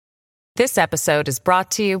This episode is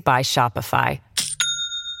brought to you by Shopify.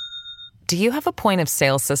 Do you have a point of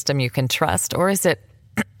sale system you can trust, or is it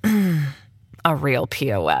a real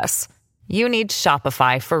POS? You need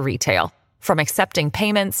Shopify for retail. From accepting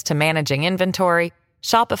payments to managing inventory,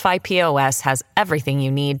 Shopify POS has everything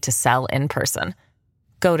you need to sell in person.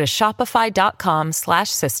 Go to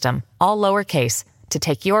shopify.com/system, all lowercase, to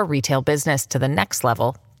take your retail business to the next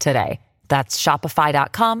level today. That's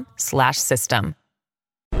shopify.com/system.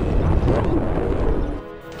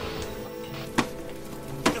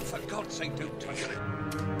 For God's sake, don't touch it.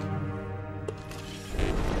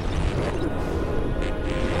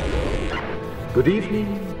 Good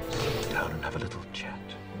evening. Sit down and have a little chat.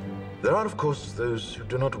 There are, of course, those who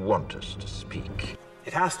do not want us to speak.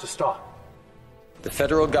 It has to stop. The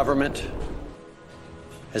federal government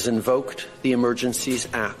has invoked the Emergencies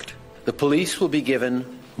Act. The police will be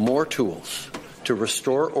given more tools to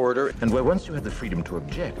restore order. And where once you had the freedom to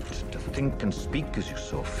object, to think and speak as you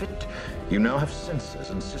saw fit, you now have censors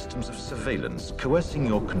and systems of surveillance coercing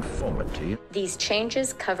your conformity. These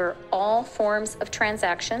changes cover all forms of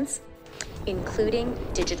transactions, including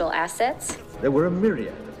digital assets. There were a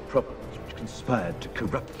myriad of problems which conspired to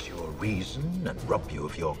corrupt your reason and rob you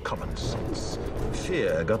of your common sense.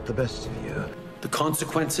 Fear got the best of you. The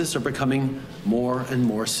consequences are becoming more and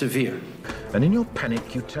more severe. And in your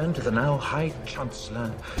panic, you turned to the now High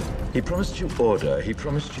Chancellor. He promised you order, he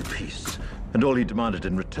promised you peace. And all he demanded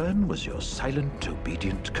in return was your silent,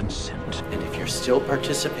 obedient consent. And if you're still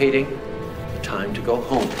participating, the time to go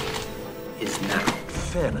home is now.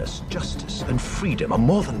 Fairness, justice, and freedom are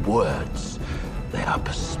more than words. They are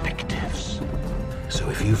perspectives. So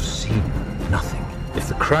if you've seen nothing, if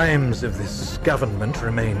the crimes of this government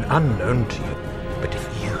remain unknown to you, but if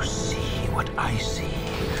you see what I see,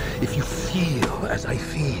 if you feel as I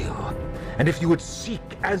feel, and if you would seek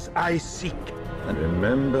as I seek, and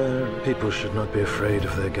remember, people should not be afraid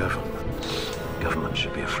of their governments. Governments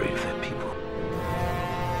should be afraid of their people.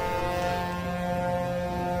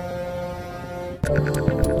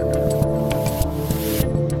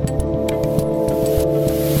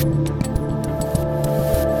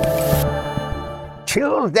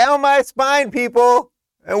 Chills down my spine, people.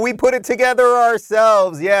 And we put it together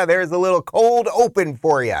ourselves. Yeah, there's a little cold open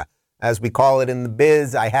for you, as we call it in the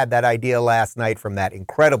biz. I had that idea last night from that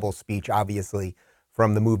incredible speech, obviously,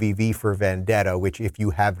 from the movie V for Vendetta, which if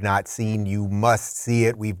you have not seen, you must see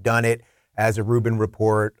it. We've done it as a Rubin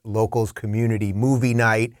Report Locals Community Movie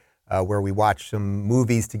Night, where we watch some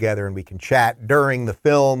movies together and we can chat during the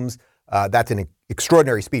films. That's an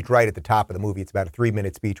extraordinary speech right at the top of the movie. It's about a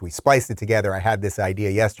 3-minute speech. We spliced it together. I had this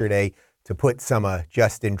idea yesterday to put some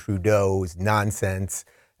Justin Trudeau's nonsense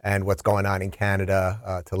and what's going on in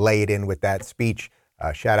Canada to lay it in with that speech.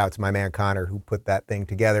 Shout out to my man Connor who put that thing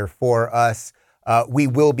together for us. We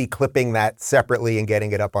will be clipping that separately and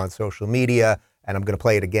getting it up on social media. And I'm going to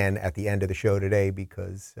play it again at the end of the show today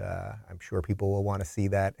because I'm sure people will want to see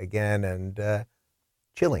that again. And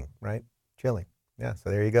chilling, right? Chilling. Yeah, so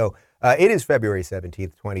there you go. It is February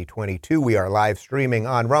 17th, 2022. We are live streaming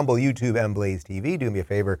on Rumble, YouTube, and Blaze TV. Do me a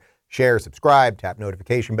favor, share, subscribe, tap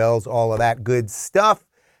notification bells, all of that good stuff.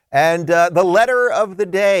 And the letter of the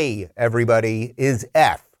day, everybody, is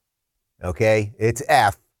F. Okay? It's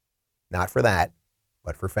F. Not for that,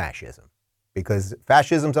 but for fascism. Because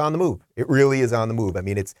fascism's on the move. It really is on the move. I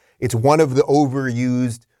mean, it's one of the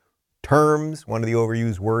overused terms, one of the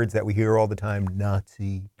overused words that we hear all the time.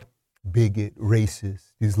 Nazi, bigot,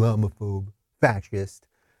 racist, Islamophobe, fascist.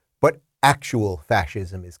 But actual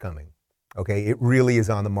fascism is coming. Okay? It really is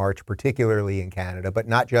on the march, particularly in Canada, but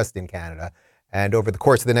not just in Canada. And over the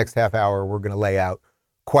course of the next half hour, we're going to lay out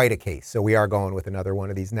quite a case. So we are going with another one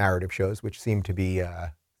of these narrative shows, which seem to be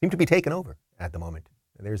taken over at the moment.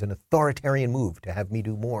 There's an authoritarian move to have me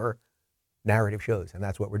do more narrative shows, and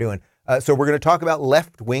that's what we're doing. So we're going to talk about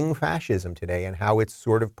left-wing fascism today and how it's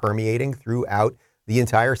sort of permeating throughout the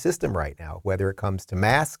entire system right now, whether it comes to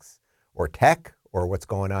masks or tech or what's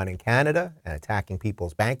going on in Canada and attacking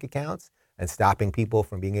people's bank accounts and stopping people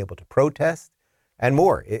from being able to protest and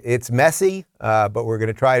more. It's messy, but we're going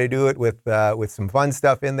to try to do it with some fun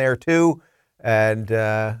stuff in there too. And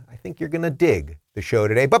I think you're going to dig the show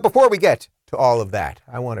today. But before we get to all of that,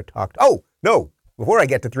 I want to talk. Before I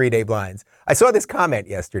get to 3-day blinds, I saw this comment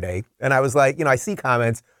yesterday, and I was like, I see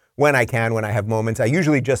comments when I can, when I have moments. I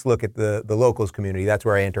usually just look at the locals community. That's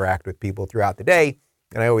where I interact with people throughout the day,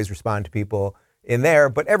 and I always respond to people in there.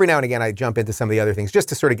 But every now and again, I jump into some of the other things just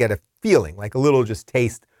to sort of get a feeling, like a little just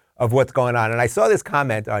taste of what's going on. And I saw this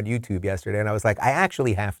comment on YouTube yesterday, and I was like, I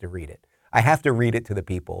actually have to read it. I have to read it to the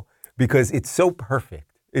people because it's so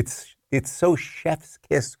perfect. It's so chef's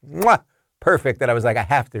kiss, mwah, perfect that I was like, I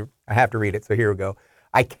have to read it. So here we go.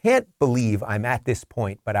 I can't believe I'm at this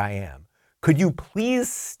point, but I am. Could you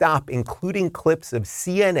please stop including clips of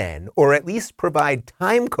CNN or at least provide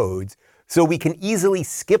time codes so we can easily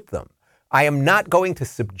skip them? I am not going to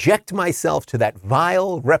subject myself to that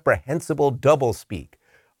vile, reprehensible doublespeak.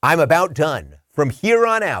 I'm about done. From here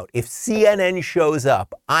on out, if CNN shows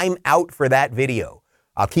up, I'm out for that video.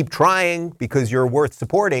 I'll keep trying because you're worth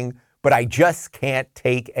supporting, but I just can't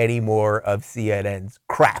take any more of CNN's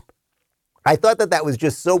crap. I thought that was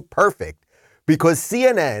just so perfect because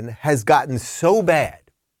CNN has gotten so bad.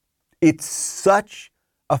 It's such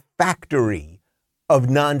a factory of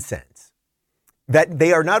nonsense that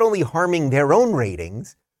they are not only harming their own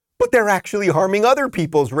ratings, but they're actually harming other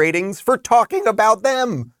people's ratings for talking about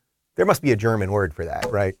them. There must be a German word for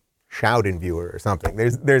that, right? Schadenviewer or something.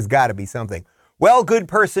 There's got to be something. Well, good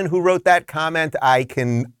person who wrote that comment, I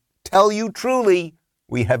can tell you truly,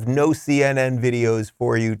 we have no CNN videos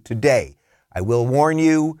for you today. I will warn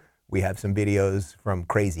you, we have some videos from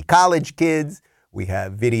crazy college kids. We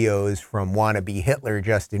have videos from wannabe Hitler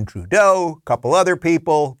Justin Trudeau, a couple other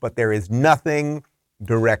people, but there is nothing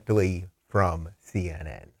directly from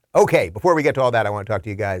CNN. Okay, before we get to all that, I want to talk to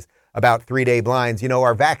you guys about 3-day blinds. You know,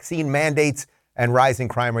 are vaccine mandates and rising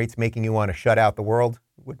crime rates making you want to shut out the world?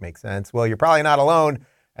 Would make sense. Well, you're probably not alone,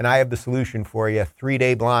 and I have the solution for you,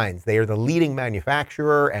 3-day blinds. They are the leading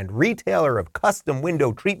manufacturer and retailer of custom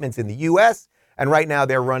window treatments in the U.S., and right now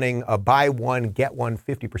they're running a buy one, get one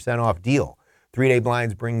 50% off deal. 3-day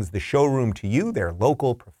blinds brings the showroom to you. Their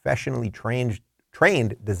local, professionally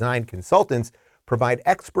trained design consultants provide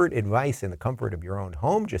expert advice in the comfort of your own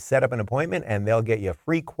home. Just set up an appointment and they'll get you a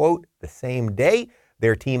free quote the same day.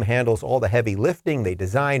 Their team handles all the heavy lifting. They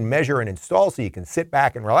design, measure, and install so you can sit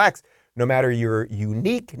back and relax. No matter your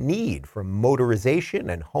unique need, from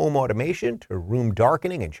motorization and home automation to room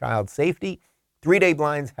darkening and child safety, 3-day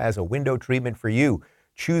blinds has a window treatment for you.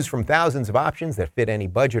 Choose from thousands of options that fit any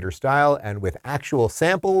budget or style, and with actual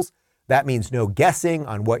samples, that means no guessing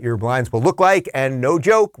on what your blinds will look like. And no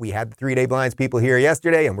joke, we had the 3-day blinds people here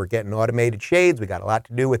yesterday, and we're getting automated shades. We got a lot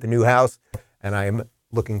to do with the new house, and I am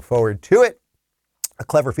looking forward to it. A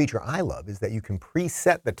clever feature I love is that you can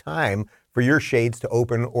preset the time for your shades to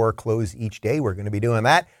open or close each day. We're going to be doing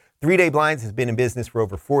that. 3-day blinds has been in business for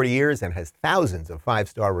over 40 years and has thousands of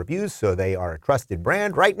 5-star reviews, so they are a trusted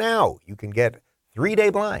brand. Right now, you can get 3-day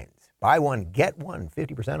blinds. Buy one, get one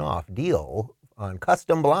 50% off deal on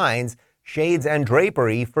custom blinds, shades, and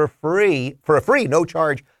drapery for a free, no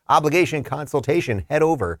charge obligation consultation. Head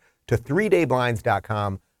over to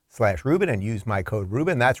 3dayblinds.com/Ruben and use my code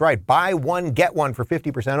Ruben. That's right. Buy one, get one for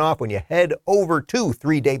 50% off when you head over to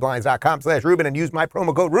 3dayblinds.com/Ruben and use my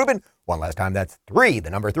promo code Ruben. One last time, that's 3, the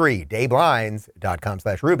number 3,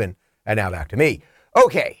 dayblinds.com/Ruben. And now back to me.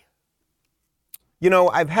 Okay. You know,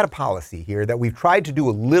 I've had a policy here that we've tried to do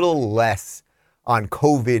a little less on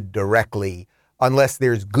COVID directly unless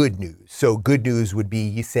there's good news. So good news would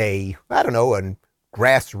be, say, I don't know, a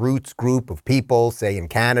grassroots group of people, say in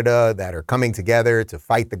Canada, that are coming together to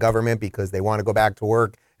fight the government because they want to go back to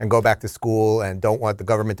work and go back to school and don't want the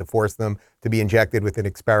government to force them to be injected with an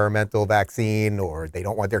experimental vaccine, or they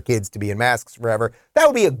don't want their kids to be in masks forever. That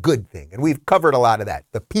would be a good thing. And we've covered a lot of that.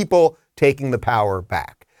 The people taking the power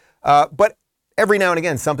back. But every now and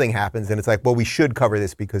again, something happens and it's like, well, we should cover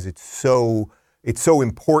this because it's so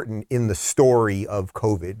important in the story of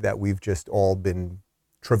COVID that we've just all been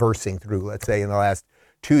traversing through, let's say, in the last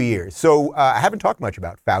 2 years. So I haven't talked much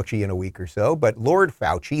about Fauci in a week or so, but Lord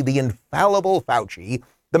Fauci, the infallible Fauci,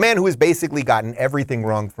 the man who has basically gotten everything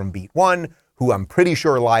wrong from beat one, who I'm pretty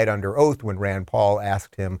sure lied under oath when Rand Paul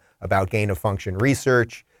asked him about gain-of-function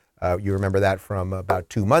research. You remember that from about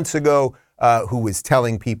 2 months ago, who was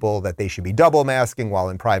telling people that they should be double masking while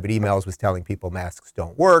in private emails was telling people masks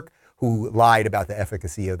don't work, who lied about the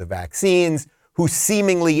efficacy of the vaccines, who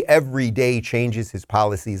seemingly every day changes his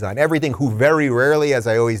policies on everything, who very rarely, as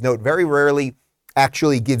I always note, very rarely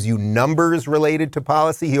actually gives you numbers related to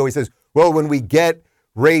policy. He always says, well, when we get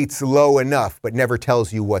rates low enough, but never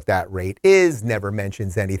tells you what that rate is, never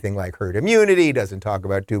mentions anything like herd immunity, doesn't talk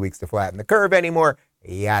about 2 weeks to flatten the curve anymore,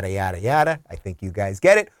 yada, yada, yada. I think you guys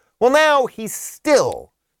get it. Well, now he's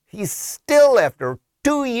still after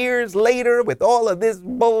 2 years later with all of this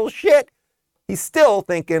bullshit, he's still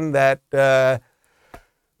thinking that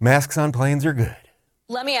masks on planes are good.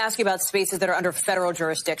 Let me ask you about spaces that are under federal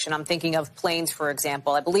jurisdiction. I'm thinking of planes, for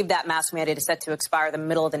example. I believe that mask mandate is set to expire the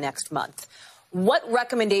middle of the next month. What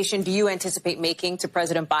recommendation do you anticipate making to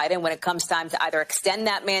President Biden when it comes time to either extend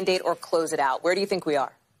that mandate or close it out? Where do you think we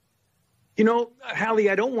are? You know, Hallie,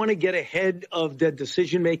 I don't want to get ahead of the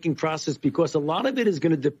decision-making process because a lot of it is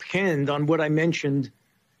going to depend on what I mentioned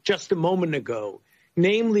just a moment ago,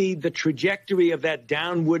 namely the trajectory of that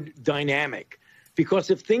downward dynamic. Because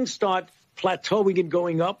if things start plateauing and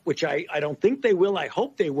going up, which I don't think they will, I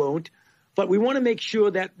hope they won't, but we want to make sure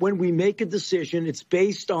that when we make a decision, it's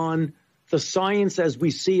based on the science as we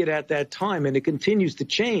see it at that time, and it continues to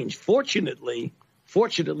change. Fortunately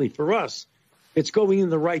for us, it's going in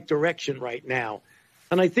the right direction right now.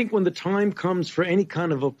 And I think when the time comes for any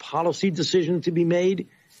kind of a policy decision to be made,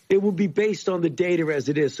 it will be based on the data as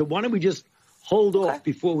it is. So why don't we just hold off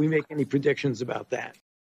before we make any predictions about that?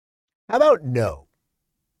 How about no?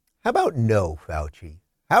 How about no, Fauci?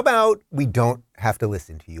 How about we don't have to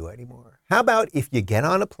listen to you anymore? How about if you get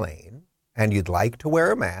on a plane and you'd like to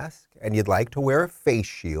wear a mask and you'd like to wear a face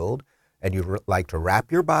shield and you'd like to wrap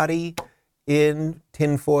your body in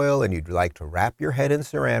tinfoil and you'd like to wrap your head in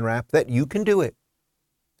saran wrap, that you can do it.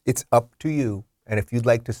 It's up to you. And if you'd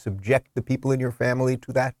like to subject the people in your family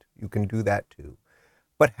to that, you can do that too.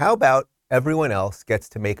 But how about everyone else gets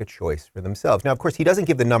to make a choice for themselves? Now, of course, he doesn't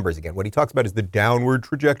give the numbers again. What he talks about is the downward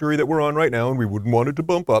trajectory that we're on right now, and we wouldn't want it to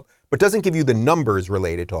bump up, but doesn't give you the numbers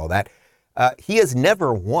related to all that. He has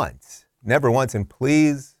never once, and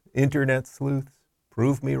please, internet sleuths,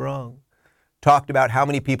 prove me wrong, talked about how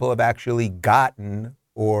many people have actually gotten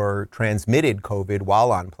or transmitted COVID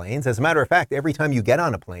while on planes. As a matter of fact, every time you get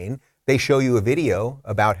on a plane, they show you a video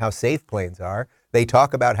about how safe planes are. They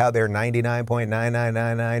talk about how they're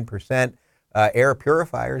 99.9999% air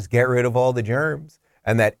purifiers, get rid of all the germs,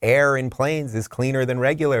 and that air in planes is cleaner than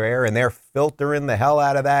regular air, and they're filtering the hell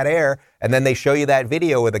out of that air. And then they show you that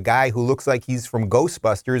video with a guy who looks like he's from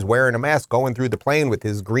Ghostbusters wearing a mask going through the plane with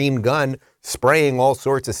his green gun, spraying all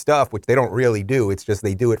sorts of stuff, which they don't really do. It's just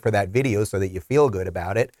they do it for that video so that you feel good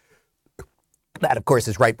about it. That, of course,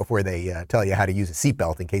 is right before they tell you how to use a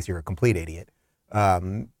seatbelt in case you're a complete idiot. I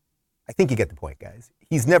think you get the point, guys.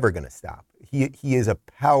 He's never going to stop. He is a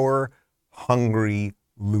power-hungry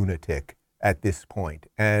lunatic at this point.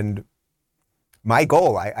 And my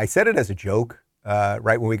goal, I said it as a joke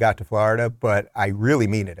right when we got to Florida, but I really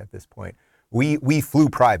mean it at this point. We flew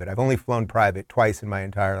private. I've only flown private twice in my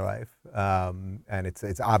entire life. And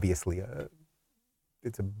it's obviously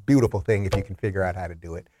it's a beautiful thing if you can figure out how to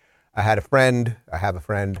do it. I have a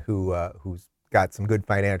friend who's got some good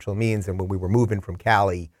financial means. And when we were moving from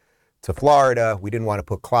Cali to Florida, we didn't want to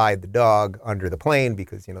put Clyde the dog under the plane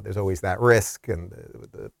because, you know, there's always that risk and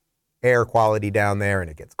the air quality down there and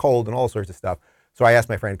it gets cold and all sorts of stuff. So I asked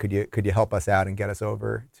my friend, could you help us out and get us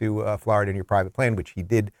over to Florida in your private plane, which he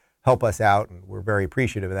did help us out. And we're very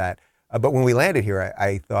appreciative of that. But when we landed here,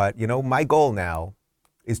 I thought, you know, my goal now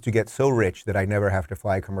is to get so rich that I never have to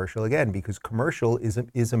fly commercial again, because commercial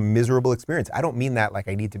is a miserable experience. I don't mean that like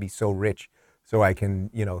I need to be so rich so I can,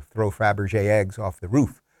 you know, throw Fabergé eggs off the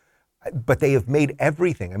roof. But they have made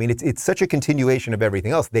everything. I mean, it's such a continuation of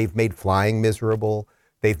everything else. They've made flying miserable.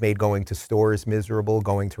 They've made going to stores miserable,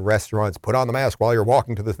 going to restaurants, put on the mask while you're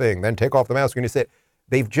walking to the thing, then take off the mask when you sit.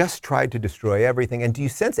 They've just tried to destroy everything. And do you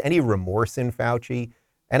sense any remorse in Fauci?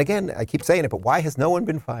 And again, I keep saying it, but why has no one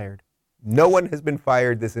been fired? No one has been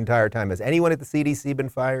fired this entire time. Has anyone at the CDC been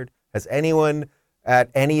fired? Has anyone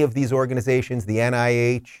at any of these organizations, the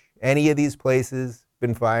NIH, any of these places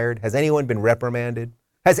been fired? Has anyone been reprimanded?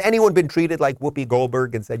 Has anyone been treated like Whoopi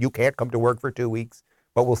Goldberg and said, you can't come to work for 2 weeks,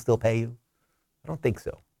 but we'll still pay you? I don't think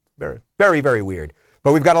so. Very, very, very weird.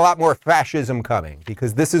 But we've got a lot more fascism coming,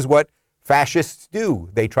 because this is what fascists do.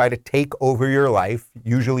 They try to take over your life,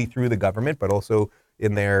 usually through the government, but also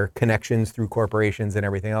in their connections through corporations and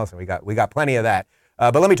everything else. And we got plenty of that.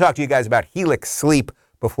 But let me talk to you guys about Helix Sleep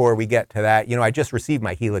before we get to that. You know, I just received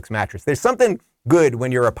my Helix mattress. There's something good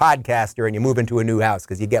when you're a podcaster and you move into a new house,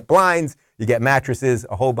 because you get blinds, you get mattresses,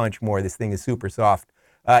 a whole bunch more. This thing is super soft.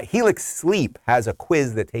 Helix Sleep has a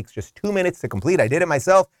quiz that takes just 2 minutes to complete. I did it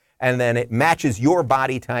myself, and then it matches your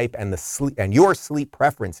body type and your sleep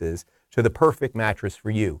preferences to the perfect mattress for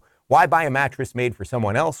you. Why buy a mattress made for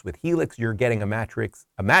someone else? With Helix, you're getting a mattress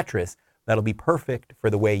that'll be perfect for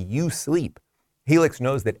the way you sleep. Helix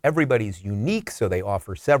knows that everybody's unique, so they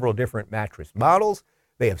offer several different mattress models.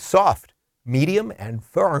 They have soft, medium, and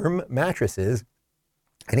firm mattresses.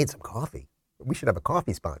 I need some coffee. We should have a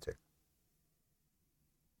coffee sponsor.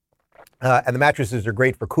 And the mattresses are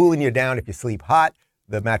great for cooling you down if you sleep hot.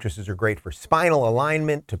 The mattresses are great for spinal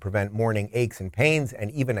alignment to prevent morning aches and pains,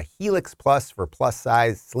 and even a Helix Plus for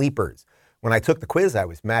plus-size sleepers. When I took the quiz, I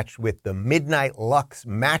was matched with the Midnight Lux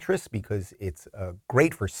mattress because it's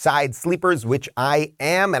great for side sleepers, which I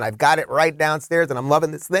am, and I've got it right downstairs, and I'm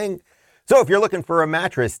loving this thing. So if you're looking for a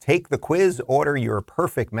mattress, take the quiz, order your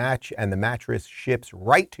perfect match, and the mattress ships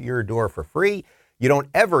right to your door for free. You don't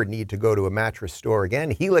ever need to go to a mattress store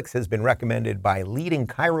again. Helix has been recommended by leading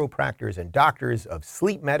chiropractors and doctors of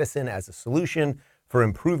sleep medicine as a solution for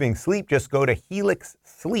improving sleep. Just go to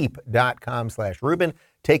helixsleep.com/Ruben.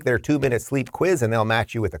 Take their 2-minute sleep quiz, and they'll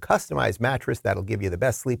match you with a customized mattress that'll give you the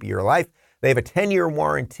best sleep of your life. They have a 10-year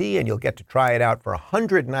warranty, and you'll get to try it out for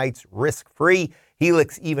 100 nights risk-free.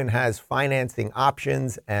 Helix even has financing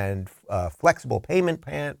options and flexible payment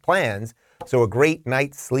plans, so a great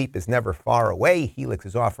night's sleep is never far away. Helix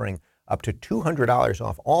is offering up to $200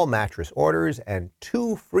 off all mattress orders and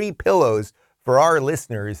 2 free pillows for our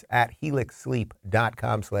listeners at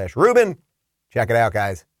helixsleep.com/Ruben. Check it out,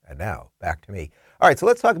 guys. And now, back to me. All right, so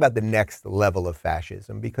let's talk about the next level of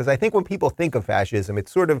fascism, because I think when people think of fascism,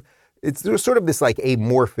 it's sort of this like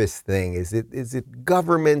amorphous thing. Is it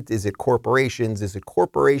government? Is it corporations? Is it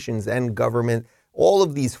corporations and government? All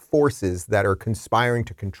of these forces that are conspiring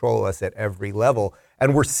to control us at every level.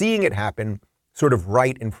 And we're seeing it happen sort of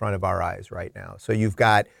right in front of our eyes right now. So you've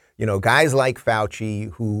got, guys like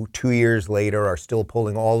Fauci who 2 years later are still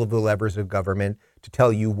pulling all of the levers of government to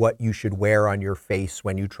tell you what you should wear on your face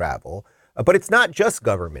when you travel. But it's not just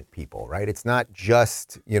government people, right? It's not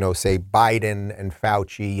just, say Biden and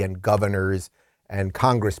Fauci and governors and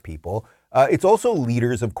Congress people. It's also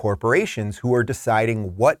leaders of corporations who are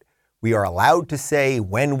deciding what we are allowed to say,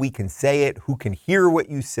 when we can say it, who can hear what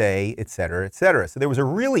you say, et cetera, et cetera. So there was a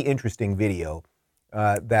really interesting video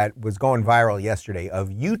that was going viral yesterday of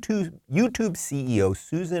YouTube CEO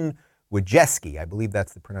Susan Wojcicki. I believe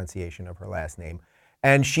that's the pronunciation of her last name.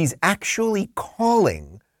 And she's actually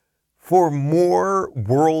calling for more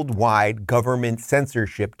worldwide government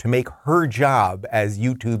censorship to make her job as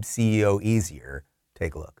YouTube CEO easier.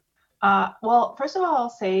 Take a look. Well, first of all, I'll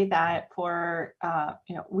say that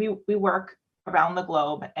we work around the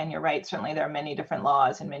globe, and you're right. Certainly, there are many different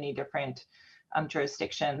laws in many different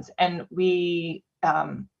jurisdictions, and we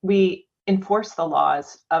enforce the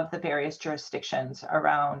laws of the various jurisdictions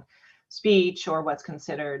around speech or what's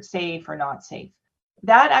considered safe or not safe.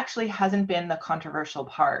 That actually hasn't been the controversial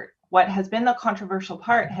part. What has been the controversial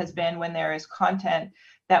part has been when there is content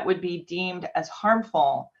that would be deemed as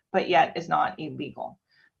harmful, but yet is not illegal.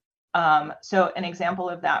 So an example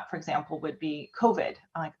of that, for example, would be COVID.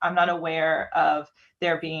 I'm not aware of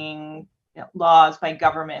there being laws by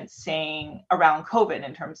governments saying around COVID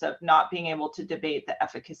in terms of not being able to debate the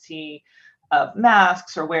efficacy of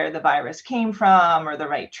masks or where the virus came from or the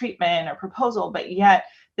right treatment or proposal, but yet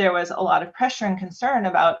there was a lot of pressure and concern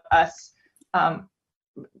about us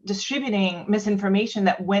distributing misinformation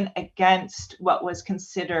that went against what was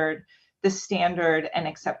considered the standard and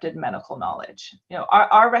accepted medical knowledge.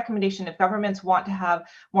 Our recommendation, if governments want to have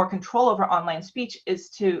more control over online speech, is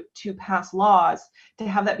to pass laws, to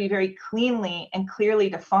have that be very cleanly and clearly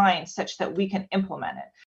defined such that we can implement it.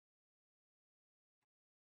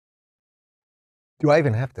 Do I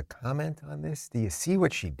even have to comment on this? Do you see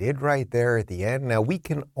what she did right there at the end? Now, we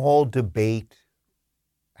can all debate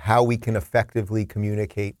how we can effectively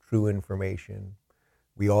communicate true information.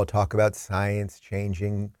 We all talk about science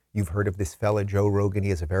changing. You've heard of this fella, Joe Rogan. He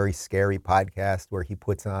has a very scary podcast where he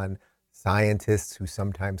puts on scientists who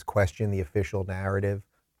sometimes question the official narrative.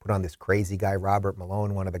 Put on this crazy guy, Robert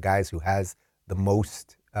Malone, one of the guys who has the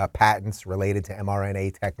most patents related to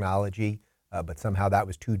mRNA technology, but somehow that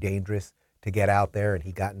was too dangerous to get out there, and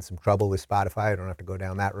he got in some trouble with Spotify. I don't have to go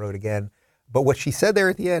down that road again. But what she said there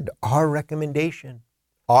at the end, our recommendation,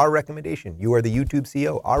 you are the YouTube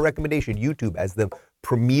CEO, our recommendation, YouTube as the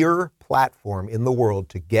premier platform in the world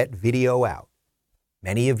to get video out.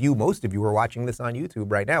 Most of you are watching this on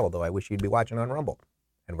YouTube right now, although I wish you'd be watching on Rumble.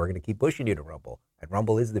 And we're going to keep pushing you to Rumble. And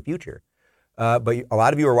Rumble is the future. But a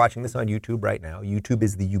lot of you are watching this on YouTube right now. YouTube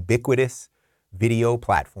is the ubiquitous video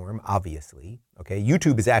platform, obviously. Okay,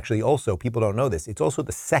 YouTube is actually also, people don't know this, it's also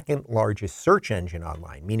the second largest search engine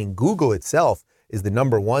online, meaning Google itself is the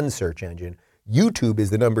number 1 search engine. YouTube is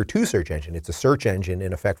the number 2 search engine. It's a search engine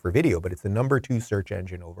in effect for video, but it's the number 2 search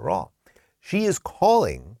engine overall. She is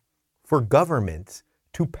calling for governments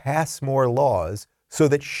to pass more laws so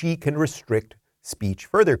that she can restrict speech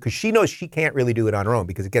further, because she knows she can't really do it on her own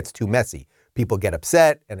because it gets too messy. People get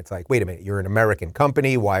upset and it's like, wait a minute, you're an American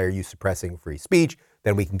company. Why are you suppressing free speech?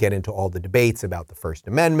 Then we can get into all the debates about the First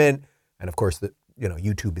Amendment. And of course,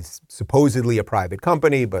 YouTube is supposedly a private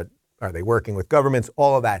company, but are they working with governments?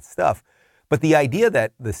 All of that stuff. But the idea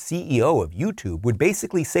that the CEO of YouTube would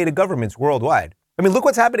basically say to governments worldwide, I mean, look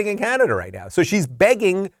what's happening in Canada right now. So she's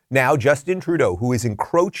begging now Justin Trudeau, who is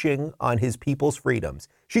encroaching on his people's freedoms.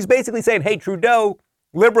 She's basically saying, hey, Trudeau,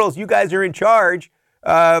 liberals, you guys are in charge.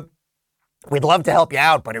 we'd love to help you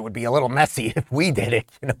out, but it would be a little messy if we did it.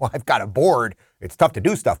 I've got a board. It's tough to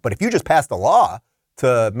do stuff. But if you just passed a law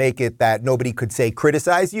to make it that nobody could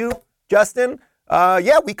criticize you, Justin,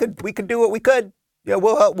 we could do what we could. Yeah,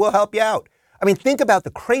 we'll help you out. I mean, think about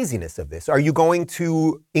the craziness of this. Are you going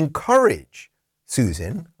to encourage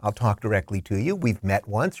Susan? I'll talk directly to you. We've met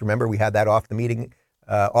once. Remember, we had that off the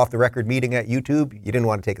record meeting at YouTube. You didn't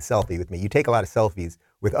want to take a selfie with me. You take a lot of selfies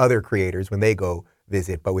with other creators when they go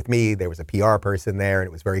visit. But with me, there was a PR person there, and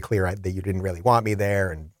it was very clear that you didn't really want me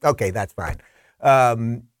there. And okay, that's fine.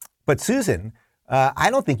 But Susan,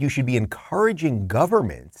 I don't think you should be encouraging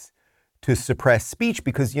governments to suppress speech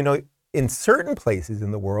because, in certain places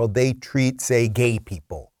in the world, they treat, say, gay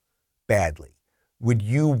people badly. Would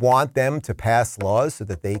you want them to pass laws so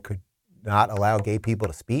that they could not allow gay people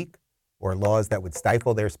to speak, or laws that would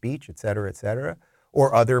stifle their speech, et cetera,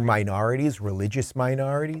 or other minorities, religious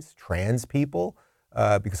minorities, trans people?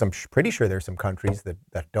 Because I'm pretty sure there's some countries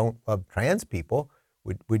that don't love trans people.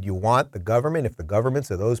 Would you want the government, if the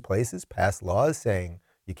governments of those places pass laws saying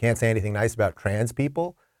you can't say anything nice about trans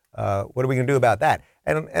people? What are we going to do about that?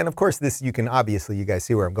 And of course, this, you guys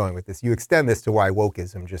see where I'm going with this. You extend this to why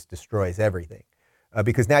wokeism just destroys everything.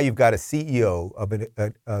 Because now you've got a CEO of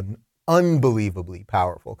an unbelievably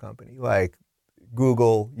powerful company like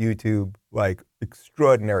Google, YouTube, like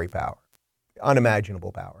extraordinary power,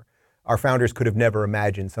 unimaginable power. Our founders could have never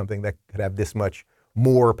imagined something that could have this much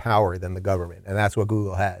more power than the government. And that's what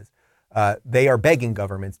Google has. They are begging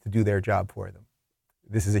governments to do their job for them.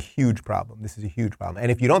 This is a huge problem.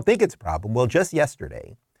 And if you don't think it's a problem, well, just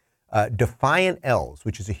yesterday, Defiant L's,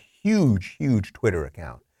 which is a huge, huge Twitter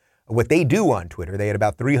account, what they do on Twitter, they had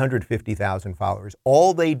about 350,000 followers.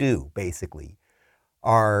 All they do, basically,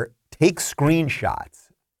 are take screenshots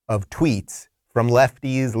of tweets from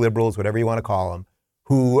lefties, liberals, whatever you want to call them,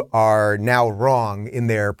 who are now wrong in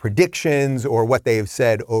their predictions or what they have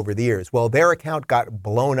said over the years. Well, their account got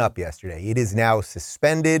blown up yesterday. It is now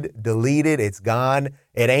suspended, deleted, it's gone.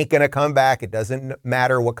 It ain't going to come back. It doesn't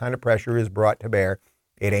matter what kind of pressure is brought to bear.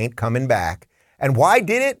 It ain't coming back. And why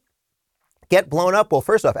did it get blown up? Well,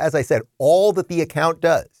 first off, as I said, all that the account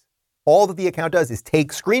does is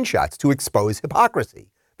take screenshots to expose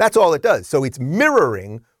hypocrisy. That's all it does. So it's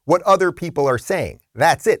mirroring what other people are saying.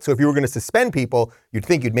 That's it. So if you were going to suspend people, you'd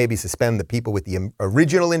think you'd maybe suspend the people with the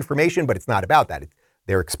original information, but it's not about that.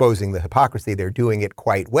 They're exposing the hypocrisy. They're doing it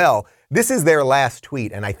quite well. This is their last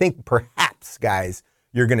tweet, and I think perhaps, guys,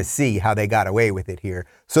 you're going to see how they got away with it here.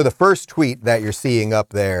 So the first tweet that you're seeing up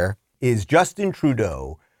there is Justin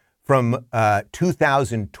Trudeau from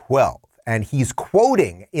 2012, and he's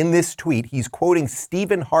quoting, in this tweet, he's quoting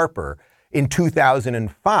Stephen Harper in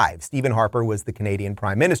 2005. Stephen Harper was the Canadian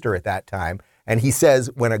Prime Minister at that time. And he says,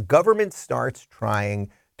 when a government starts trying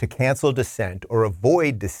to cancel dissent or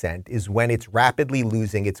avoid dissent is when it's rapidly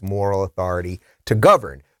losing its moral authority to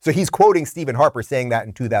govern. So he's quoting Stephen Harper saying that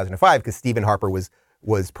in 2005 because Stephen Harper was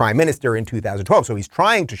Prime Minister in 2012. So he's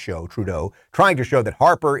trying to show, Trudeau, that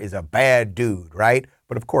Harper is a bad dude, right?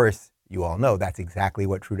 But of course, you all know that's exactly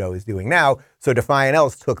what Trudeau is doing now. So Defiant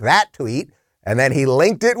Else took that tweet and then he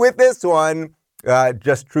linked it with this one,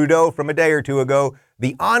 just Trudeau from a day or two ago.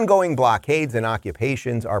 The ongoing blockades and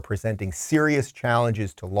occupations are presenting serious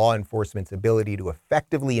challenges to law enforcement's ability to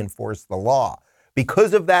effectively enforce the law.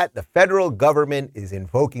 Because of that, the federal government is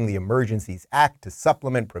invoking the Emergencies Act to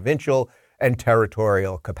supplement provincial and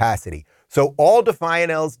territorial capacity. So all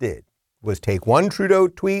Defiant Else did was take one Trudeau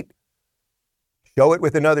tweet, show it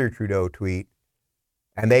with another Trudeau tweet,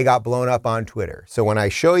 and they got blown up on Twitter. So when I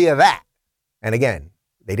show you that, and again,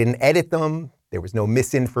 they didn't edit them. There was no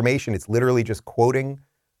misinformation. It's literally just quoting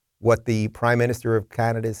what the Prime Minister of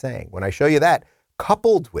Canada is saying. When I show you that,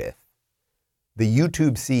 coupled with the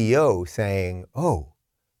YouTube CEO saying,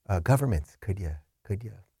 governments, could you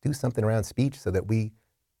do something around speech so that we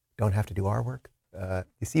don't have to do our work?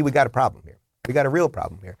 You see, we got a problem here. We got a real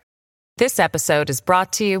problem here. This episode is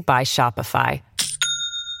brought to you by Shopify.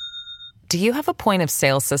 Do you have a point of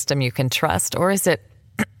sale system you can trust, or is it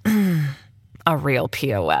a real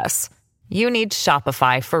POS? You need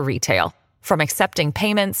Shopify for retail. From accepting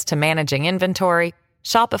payments to managing inventory,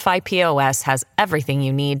 Shopify POS has everything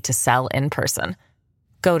you need to sell in person.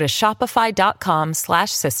 Go to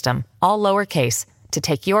shopify.com/system, all lowercase, to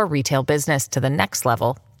take your retail business to the next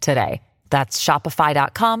level today. That's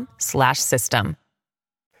shopify.com/system.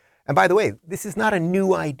 And by the way, this is not a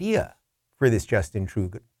new idea for this Justin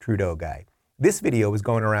Trudeau guy. This video was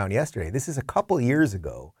going around yesterday. This is a couple years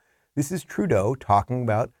ago. This is Trudeau talking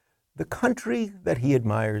about the country that he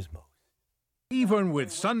admires most. Even with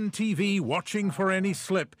Sun TV watching for any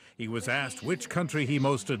slip, he was asked which country he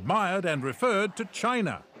most admired and referred to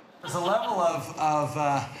China. There's a level of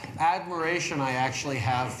admiration I actually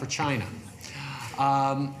have for China,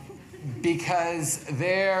 because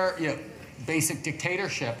their basic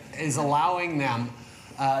dictatorship is allowing them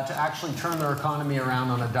to actually turn their economy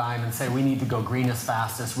around on a dime and say, we need to go green as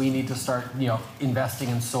fastest. We need to start, investing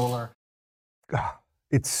in solar.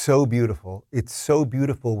 It's so beautiful. It's so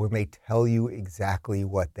beautiful when they tell you exactly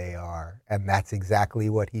what they are. And that's exactly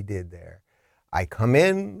what he did there. I come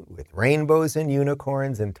in with rainbows and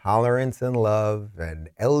unicorns and tolerance and love and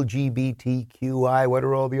LGBTQI. What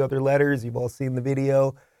are all the other letters? You've all seen the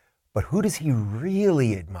video. But who does he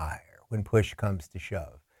really admire when push comes to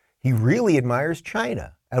shove? He really admires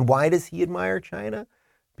China. And why does he admire China?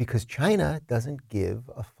 Because China doesn't give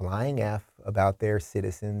a flying F about their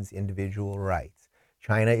citizens' individual rights.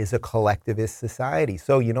 China is a collectivist society.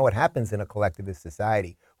 So you know what happens in a collectivist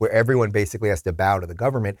society where everyone basically has to bow to the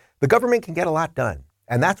government? The government can get a lot done.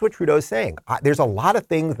 And that's what Trudeau's saying. There's a lot of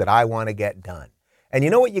things that I want to get done. And you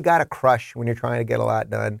know what you got to crush when you're trying to get a lot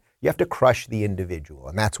done? You have to crush the individual.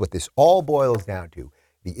 And that's what this all boils down to.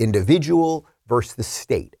 The individual versus the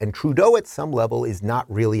state. And Trudeau at some level is not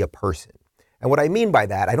really a person. And what I mean by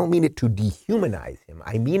that, I don't mean it to dehumanize him.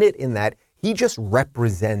 I mean it in that he just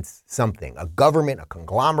represents something, a government, a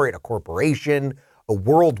conglomerate, a corporation, a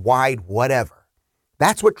worldwide whatever.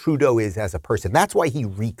 That's what Trudeau is as a person. That's why he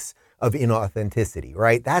reeks of inauthenticity,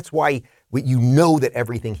 right? That's why you know that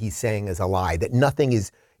everything he's saying is a lie, that nothing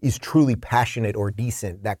is truly passionate or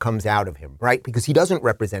decent that comes out of him, right? Because he doesn't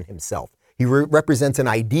represent himself. He represents an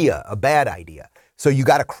idea, a bad idea. So you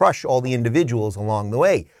got to crush all the individuals along the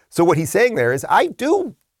way. So what he's saying there is, I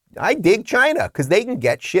dig China because they can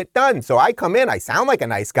get shit done. So I come in, I sound like a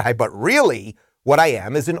nice guy, but really what I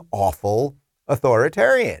am is an awful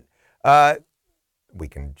authoritarian. We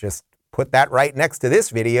can just put that right next to this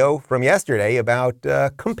video from yesterday about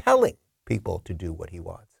compelling people to do what he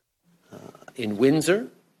wants. In Windsor,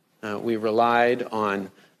 we relied on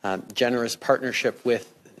generous partnership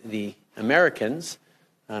with the Americans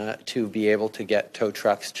to be able to get tow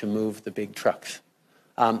trucks to move the big trucks.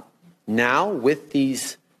 Now, with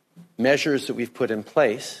these measures that we've put in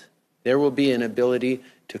place, there will be an ability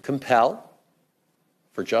to compel,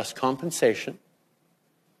 for just compensation,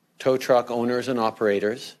 tow truck owners and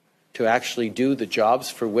operators to actually do the jobs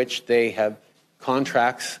for which they have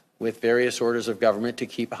contracts with various orders of government to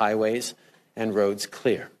keep highways and roads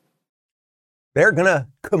clear. They're going to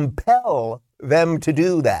compel them to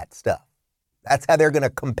do that stuff. That's how they're going to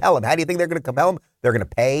compel them. How do you think they're going to compel them? They're going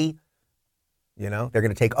to pay, they're going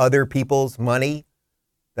to take other people's money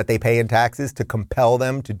that they pay in taxes to compel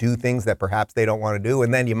them to do things that perhaps they don't want to do.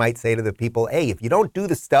 And then you might say to the people, hey, if you don't do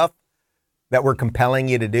the stuff that we're compelling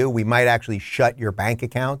you to do, we might actually shut your bank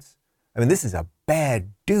accounts. I mean, this is a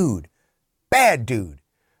bad dude.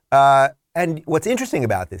 And what's interesting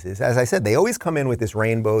about this is, as I said, they always come in with this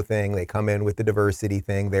rainbow thing. They come in with the diversity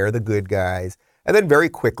thing. They're the good guys. And then very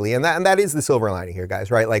quickly, and that is the silver lining here, guys,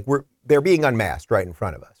 right? Like they're being unmasked right in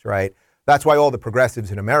front of us, right? That's why all the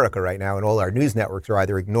progressives in America right now and all our news networks are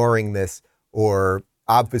either ignoring this or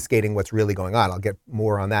obfuscating what's really going on. I'll get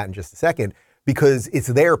more on that in just a second, because it's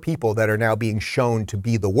their people that are now being shown to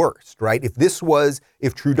be the worst, right?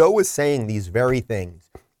 If Trudeau was saying these very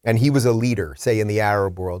things and he was a leader, say in the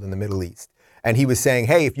Arab world, in the Middle East, and he was saying,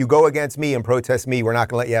 hey, if you go against me and protest me, we're not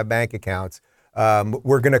going to let you have bank accounts.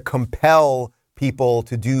 We're going to compel people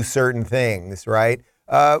to do certain things, right?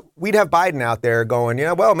 We'd have Biden out there going,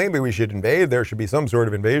 well, maybe we should invade. There should be some sort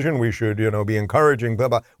of invasion. We should, be encouraging, blah,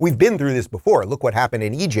 blah. We've been through this before. Look what happened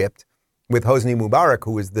in Egypt with Hosni Mubarak,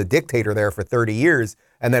 who was the dictator there for 30 years.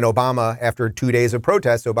 And then Obama, after 2 days of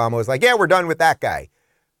protests, Obama was like, yeah, we're done with that guy.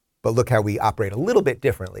 But look how we operate a little bit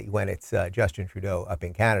differently when it's Justin Trudeau up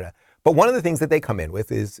in Canada. But one of the things that they come in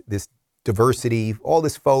with is this diversity, all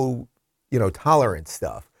this faux, tolerance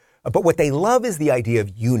stuff. But what they love is the idea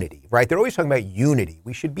of unity, right? They're always talking about unity.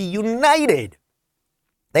 We should be united.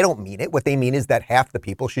 They don't mean it. What they mean is that half the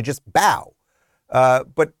people should just bow.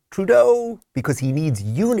 But Trudeau, because he needs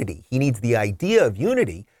unity, he needs the idea of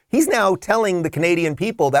unity, he's now telling the Canadian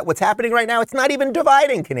people that what's happening right now, it's not even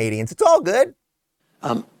dividing Canadians. It's all good.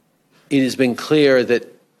 It has been clear that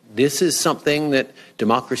this is something that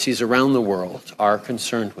democracies around the world are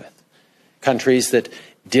concerned with. Countries that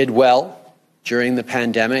did well during the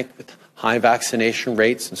pandemic with high vaccination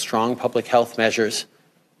rates and strong public health measures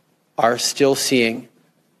are still seeing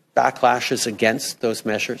backlashes against those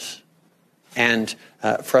measures and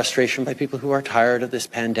frustration by people who are tired of this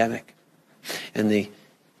pandemic. And the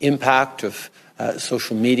impact of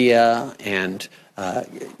social media and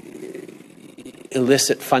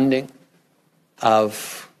illicit funding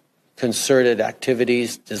of concerted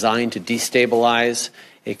activities designed to destabilize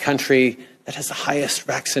a country that has the highest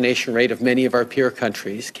vaccination rate of many of our peer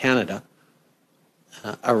countries, Canada,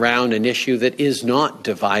 around an issue that is not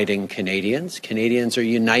dividing Canadians. Canadians are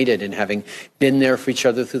united in having been there for each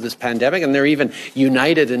other through this pandemic, and they're even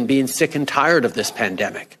united in being sick and tired of this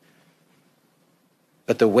pandemic.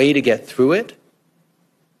 But the way to get through it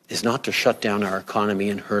is not to shut down our economy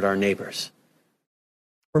and hurt our neighbors.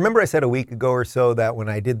 Remember I said a week ago or so that when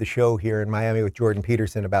I did the show here in Miami with Jordan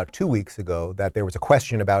Peterson about 2 weeks ago, that there was a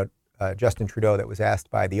question about Justin Trudeau that was asked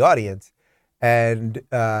by the audience. And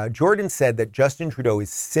Jordan said that Justin Trudeau is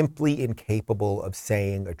simply incapable of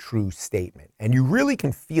saying a true statement. And you really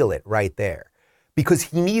can feel it right there because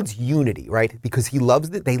he needs unity, right? Because he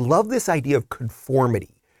loves it. They love this idea of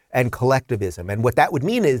conformity and collectivism. And what that would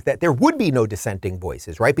mean is that there would be no dissenting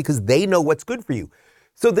voices, right? Because they know what's good for you.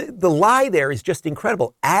 So the lie there is just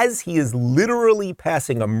incredible. As he is literally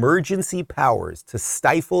passing emergency powers to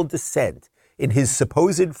stifle dissent in his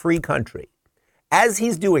supposed free country, as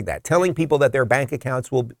he's doing that, telling people that their bank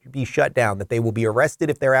accounts will be shut down, that they will be arrested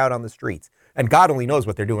if they're out on the streets, and God only knows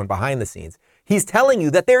what they're doing behind the scenes, he's telling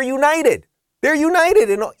you that they're united. They're united.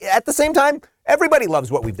 And at the same time, everybody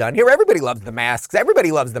loves what we've done here. Everybody loves the masks.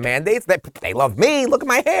 Everybody loves the mandates. They love me. Look at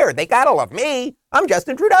my hair. They gotta love me. I'm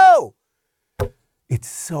Justin Trudeau. It's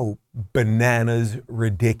so bananas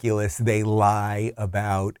ridiculous. They lie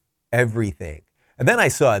about everything. And then I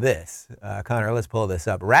saw this. Connor, let's pull this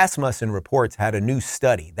up. Rasmussen Reports had a new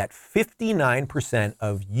study that 59%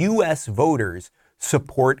 of U.S. voters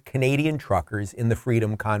support Canadian truckers in the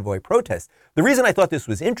Freedom Convoy protest. The reason I thought this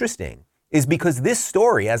was interesting is because this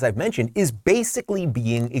story, as I've mentioned, is basically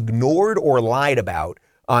being ignored or lied about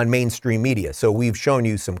on mainstream media. So we've shown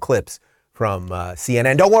you some clips from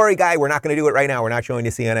CNN. Don't worry, Guy, we're not going to do it right now. We're not showing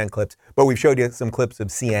you CNN clips, but we've showed you some clips of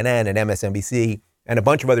CNN and MSNBC and a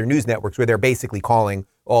bunch of other news networks where they're basically calling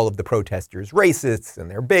all of the protesters racists and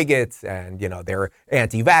they're bigots and, you know, they're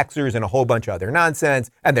anti-vaxxers and a whole bunch of other nonsense.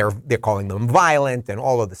 And they're calling them violent and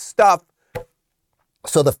all of the stuff.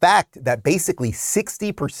 So the fact that basically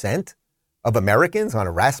 60% of Americans on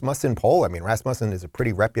a Rasmussen poll, I mean, Rasmussen is a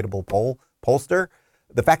pretty reputable pollster.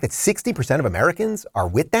 The fact that 60% of Americans are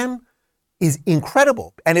with them is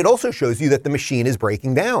incredible. And it also shows you that the machine is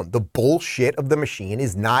breaking down. The bullshit of the machine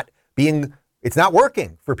is it's not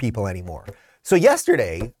working for people anymore. So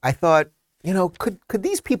yesterday I thought, you know, could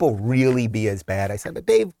these people really be as bad? I said, but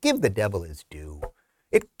Dave, give the devil his due.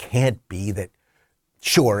 It can't be that,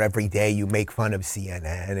 sure, every day you make fun of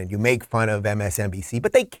CNN and you make fun of MSNBC,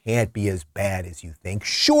 but they can't be as bad as you think.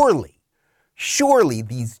 Surely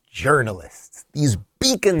these journalists, these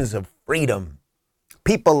beacons of freedom,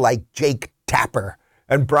 people like Jake Tapper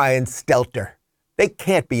and Brian Stelter, they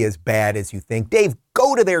can't be as bad as you think. Dave,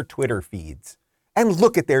 go to their Twitter feeds and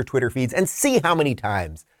look at their Twitter feeds and see how many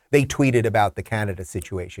times they tweeted about the Canada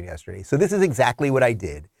situation yesterday. So this is exactly what I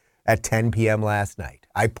did at 10 p.m. last night.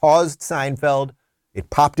 I paused Seinfeld. It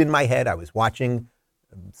popped in my head. I was watching,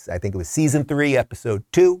 I think it was season 3, episode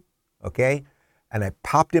 2, okay? And it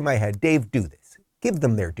popped in my head, Dave, do this. Give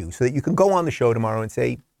them their due so that you can go on the show tomorrow and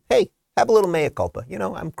say, hey, have a little mea culpa. You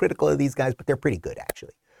know, I'm critical of these guys, but they're pretty good,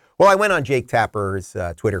 actually. Well, I went on Jake Tapper's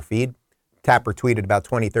Twitter feed. Tapper tweeted about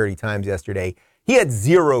 20, 30 times yesterday. He had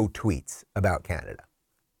 0 tweets about Canada.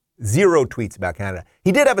 0 tweets about Canada.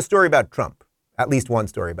 He did have a story about Trump, at least one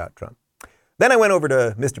story about Trump. Then I went over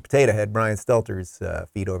to Mr. Potato Head, Brian Stelter's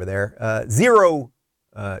feed over there. 0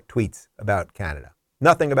 tweets about Canada.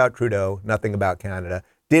 Nothing about Trudeau, nothing about Canada.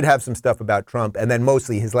 Did have some stuff about Trump, and then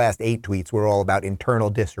mostly his last 8 tweets were all about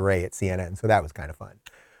internal disarray at CNN, so that was kind of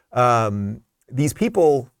fun. These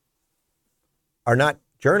people are not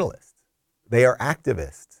journalists. They are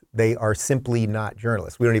activists. They are simply not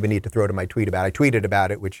journalists. We don't even need to throw to my tweet about it. I tweeted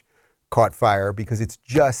about it, which caught fire because it's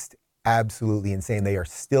just absolutely insane. They are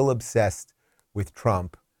still obsessed with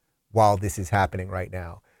Trump while this is happening right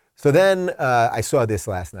now. So then I saw this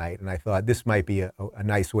last night, and I thought this might be a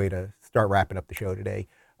nice way to start wrapping up the show today.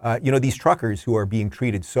 You know, these truckers who are being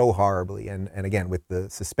treated so horribly, and again, with the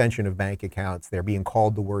suspension of bank accounts, they're being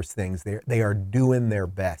called the worst things. They are doing their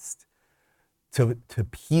best to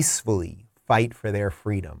peacefully fight for their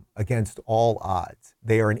freedom against all odds.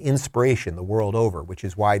 They are an inspiration the world over, which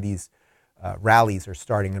is why these rallies are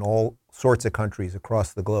starting in all sorts of countries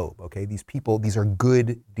across the globe, okay? These people, these are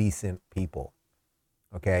good, decent people,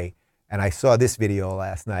 okay? And I saw this video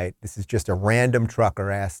last night. This is just a random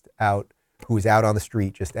trucker who was out on the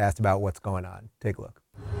street, just asked about what's going on. Take a look.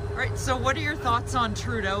 All right, so what are your thoughts on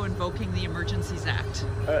Trudeau invoking the Emergencies Act?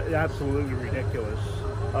 Absolutely ridiculous.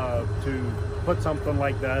 To put something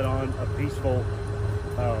like that on a peaceful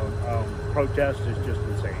protest is just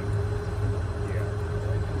insane.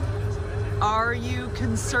 Are you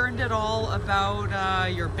concerned at all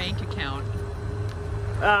about your bank account?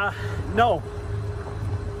 No.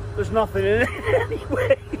 There's nothing in it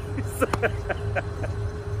anyways.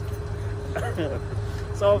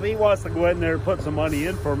 So if he wants to go in there and put some money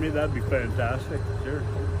in for me, that'd be fantastic. Sure.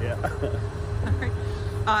 Yeah.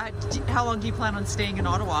 All right. How long do you plan on staying in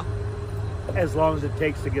Ottawa? As long as it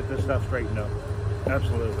takes to get this stuff straightened up.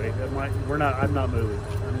 Absolutely. I'm not moving.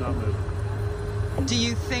 Do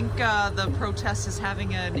you think the protest is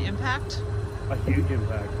having an impact? A huge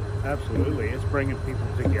impact. Absolutely. It's bringing people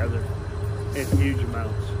together in huge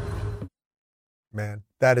amounts. Man,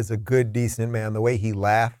 that is a good, decent man. The way he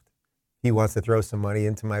laughed, he wants to throw some money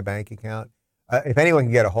into my bank account. If anyone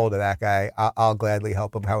can get a hold of that guy, I'll gladly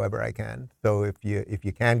help him however I can. So if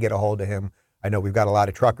you can get a hold of him, I know we've got a lot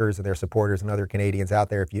of truckers and their supporters and other Canadians out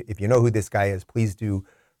there. If you know who this guy is, please do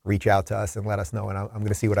reach out to us and let us know. And I'm going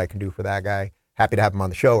to see what I can do for that guy. Happy to have him on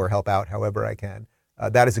the show or help out however I can.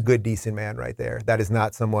 That is a good, decent man right there. That is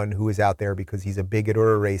not someone who is out there because he's a bigot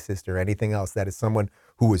or a racist or anything else. That is someone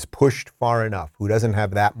who was pushed far enough, who doesn't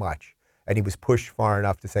have that much. And he was pushed far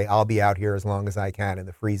enough to say, I'll be out here as long as I can in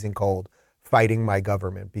the freezing cold, fighting my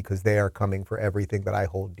government because they are coming for everything that I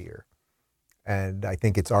hold dear. And I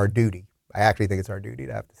think it's our duty. I actually think it's our duty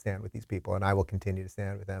to have to stand with these people, and I will continue to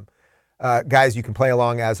stand with them. Guys, you can play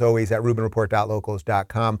along, as always, at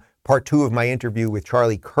RubinReport.locals.com. Part 2 of my interview with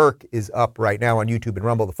Charlie Kirk is up right now on YouTube and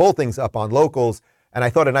Rumble. The full thing's up on Locals. And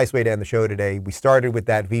I thought a nice way to end the show today, we started with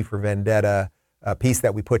that V for Vendetta piece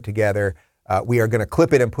that we put together. We are going to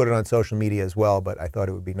clip it and put it on social media as well, but I thought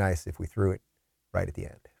it would be nice if we threw it right at the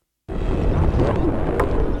end.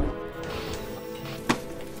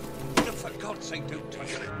 For God's sake, don't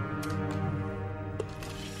touch it.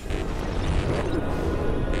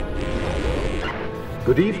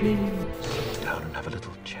 Good evening. Sit down and have a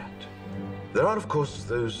little chat. There are, of course,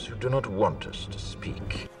 those who do not want us to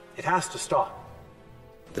speak. It has to stop.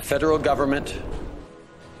 The federal government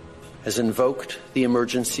has invoked the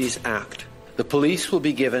Emergencies Act. The police will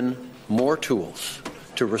be given more tools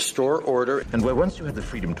to restore order. And where once you had the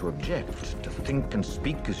freedom to object, to think and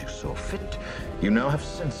speak as you saw fit, you now have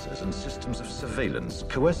sensors and systems of surveillance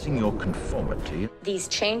coercing your conformity. These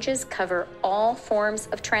changes cover all forms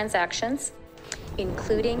of transactions,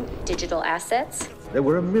 including digital assets. There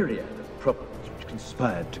were a myriad of problems which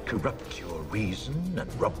conspired to corrupt your reason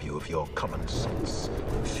and rob you of your common sense.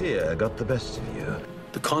 Fear got the best of you.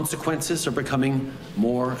 The consequences are becoming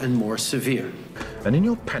more and more severe. And in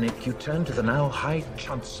your panic, you turned to the now High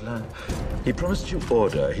Chancellor. He promised you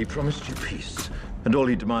order, he promised you peace. And all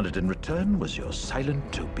he demanded in return was your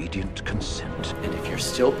silent, obedient consent. And if you're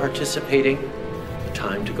still participating, the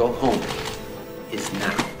time to go home is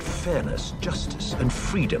now. Fairness, justice, and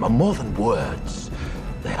freedom are more than words.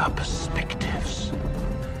 They are perspectives.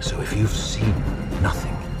 So if you've seen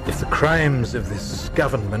nothing, if the crimes of this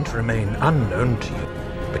government remain unknown to you,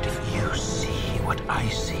 but if you see what I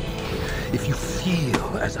see, if you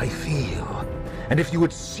feel as I feel, and if you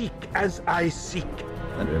would seek as I seek,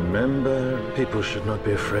 and remember, people should not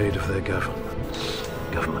be afraid of their governments.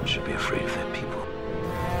 Governments should be afraid of their people.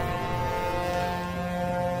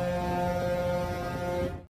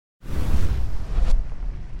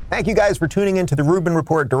 Thank you guys for tuning in to the Rubin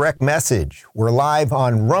Report Direct Message. We're live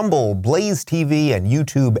on Rumble, Blaze TV, and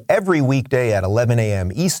YouTube every weekday at 11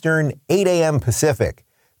 a.m. Eastern, 8 a.m. Pacific.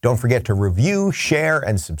 Don't forget to review, share,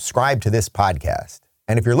 and subscribe to this podcast.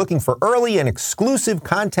 And if you're looking for early and exclusive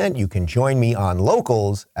content, you can join me on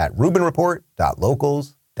Locals at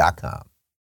RubinReport.locals.com.